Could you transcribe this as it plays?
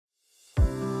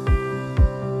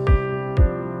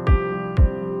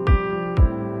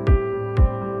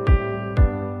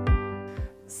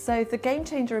So the Game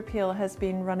Changer Appeal has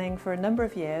been running for a number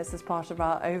of years as part of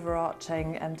our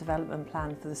overarching development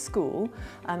plan for the school,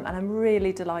 and I'm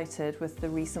really delighted with the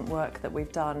recent work that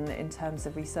we've done in terms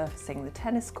of resurfacing the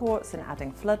tennis courts and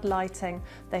adding flood lighting.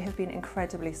 They have been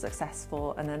incredibly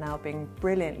successful and are now being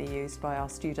brilliantly used by our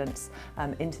students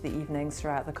into the evenings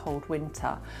throughout the cold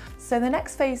winter. So the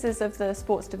next phases of the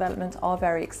sports development are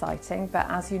very exciting, but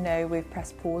as you know, we've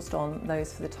pressed pause on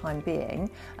those for the time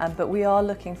being, but we are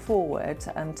looking forward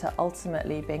to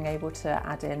ultimately being able to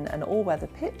add in an all-weather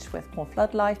pitch with more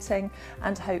flood lighting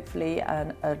and hopefully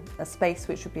a space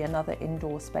which would be another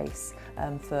indoor space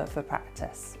for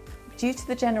practice. Due to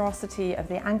the generosity of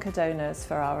the anchor donors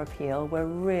for our appeal, we're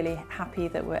really happy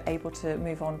that we're able to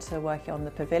move on to working on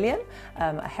the pavilion,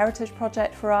 a heritage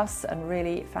project for us, and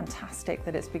really fantastic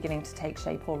that it's beginning to take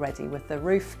shape already, with the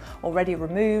roof already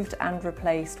removed and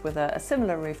replaced with a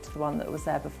similar roof to the one that was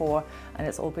there before, and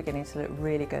it's all beginning to look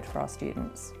really good for our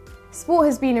students. Sport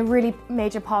has been a really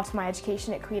major part of my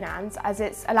education at Queen Anne's, as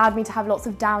it's allowed me to have lots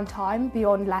of downtime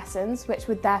beyond lessons, which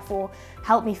would therefore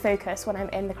help me focus when I'm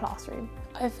in the classroom.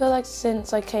 I feel like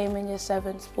since I came in Year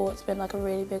 7, sport's been like a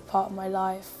really big part of my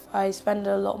life. I spend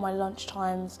a lot of my lunch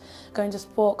times going to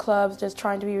sport clubs, just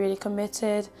trying to be really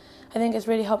committed. I think it's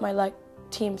really helped my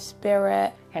team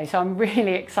spirit. Okay, so I'm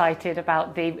really excited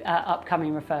about the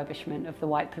upcoming refurbishment of the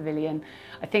White Pavilion.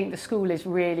 I think the school is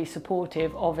really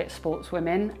supportive of its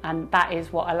sportswomen, and that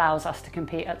is what allows us to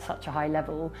compete at such a high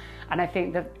level. And I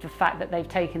think that the fact that they've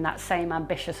taken that same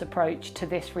ambitious approach to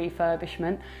this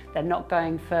refurbishment, they're not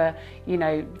going for, you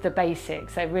know, the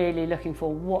basics. They're really looking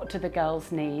for what do the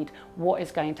girls need, what is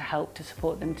going to help to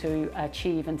support them to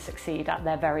achieve and succeed at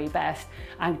their very best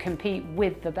and compete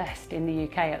with the best in the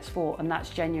UK at sport, and that's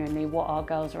genuinely what our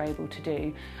girls are able to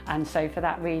do. And so for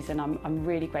that reason I'm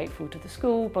really grateful to the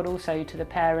school, but also to the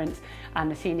parents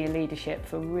and the senior leadership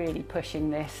for really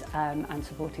pushing this and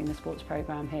supporting the sports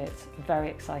programme here. It's a very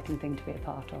exciting thing to be a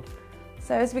part of.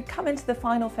 So as we come into the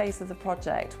final phase of the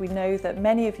project, we know that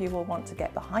many of you will want to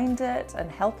get behind it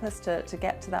and help us to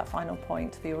get to that final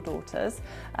point for your daughters.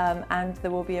 And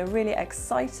there will be a really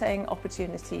exciting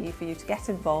opportunity for you to get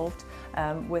involved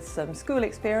with some school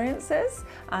experiences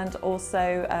and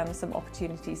also some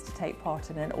opportunities to take part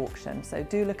in an auction. So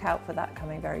do look out for that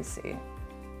coming very soon.